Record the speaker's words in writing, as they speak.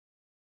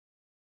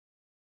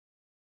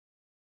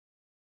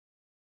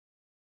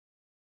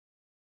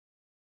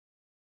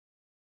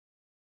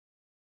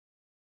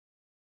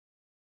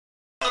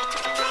This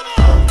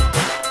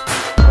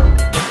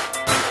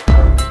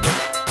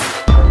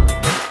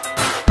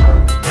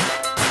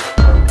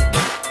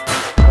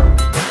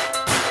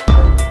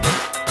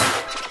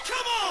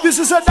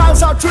is a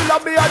dance and thriller,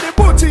 me and the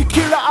booty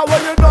killer. And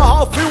when you know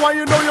how feel, when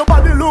you know your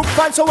body look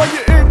fine. So when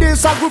you in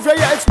this and groove,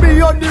 yeah, it's me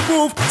on the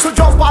move. So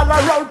jump all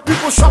around,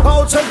 people shock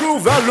out and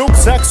groove. And look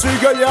sexy,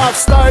 girl, you have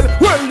style.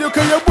 Well, look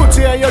at your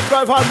booty and you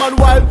drive hard man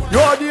wild.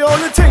 You're the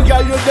only thing,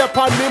 girl, you're there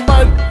on me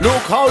mind.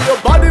 Look how your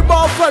body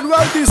buff and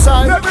well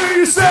designed. Let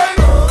me say,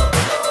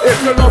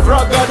 if you love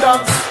rock and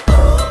dance,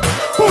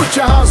 put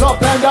your hands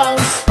up and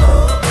dance.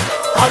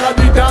 And I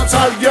be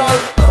dancehall girl,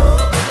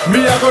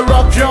 me I go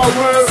rock your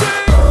world.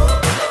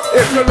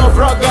 If you love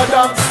rock and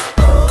dance,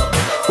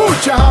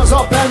 put your hands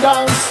up and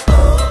dance.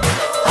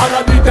 And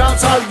I be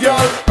dancehall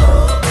girl,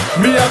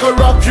 me I go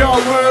rock your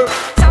world.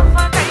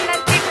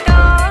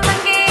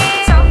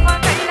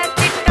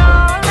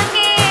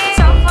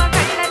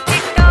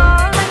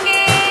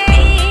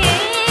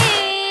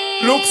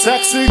 Look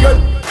sexy girl,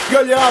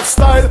 girl you have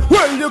style.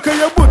 Well look at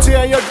your booty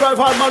and you drive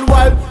hard man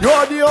wild.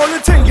 You're the only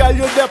thing girl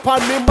you there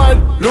on me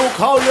mind. Look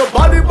how your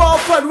body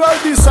buff and well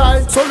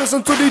designed. So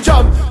listen to the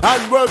jam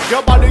and work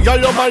your body, girl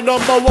you're my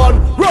number one.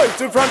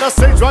 Right in front of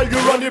stage while you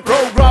run the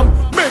program.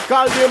 Make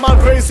all the man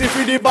crazy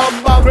for the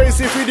bam bam,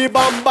 crazy for the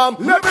bam bam.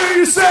 Let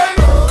me say,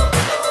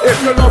 if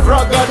you love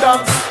rock and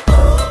dance,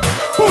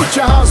 put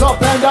your hands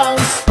up and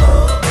dance.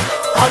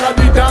 And I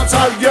be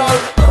dancehall girl,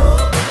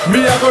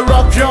 me I go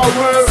rock your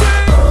world.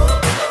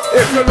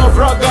 If you love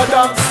rock and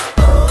dance,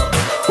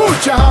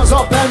 put your hands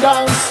up and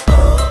dance.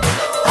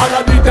 And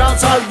I be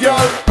dancehall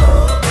girl,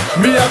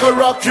 me I go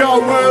rock your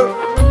world.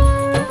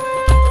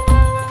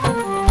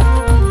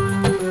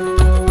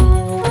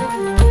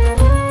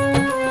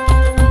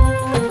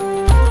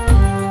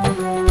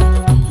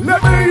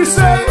 Let me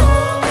say,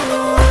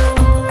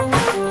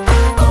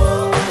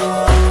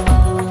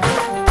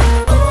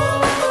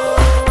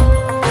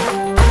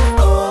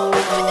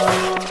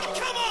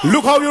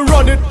 look how you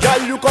run it,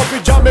 girl, you copy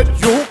jam it.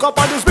 You hook up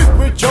on this beat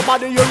with your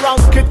body, you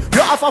rank it.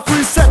 You have a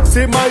free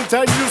sexy mind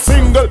and you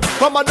single.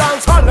 Come and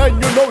dance hall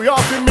and you know you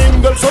have to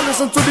mingle. So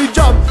listen to the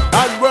jam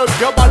and work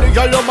your body,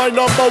 girl, you're my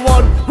number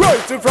one.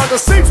 Right in front of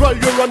stage while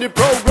you run the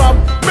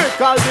program.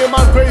 Make all the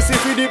man crazy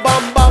for the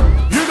bam bam.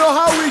 You know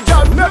how we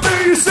jam, let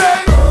me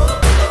say,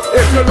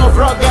 if you love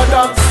rock and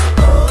dance,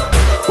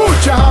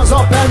 put your hands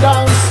up and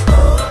dance.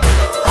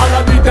 And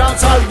I be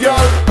dancehall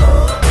girl,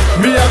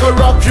 me I go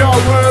rock your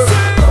world.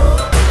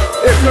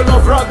 If you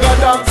love rock and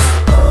dance,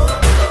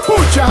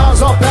 put your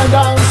hands up and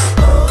dance.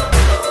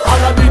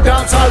 And I be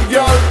dancehall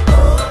girl,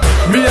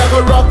 me I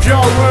go rock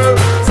your world.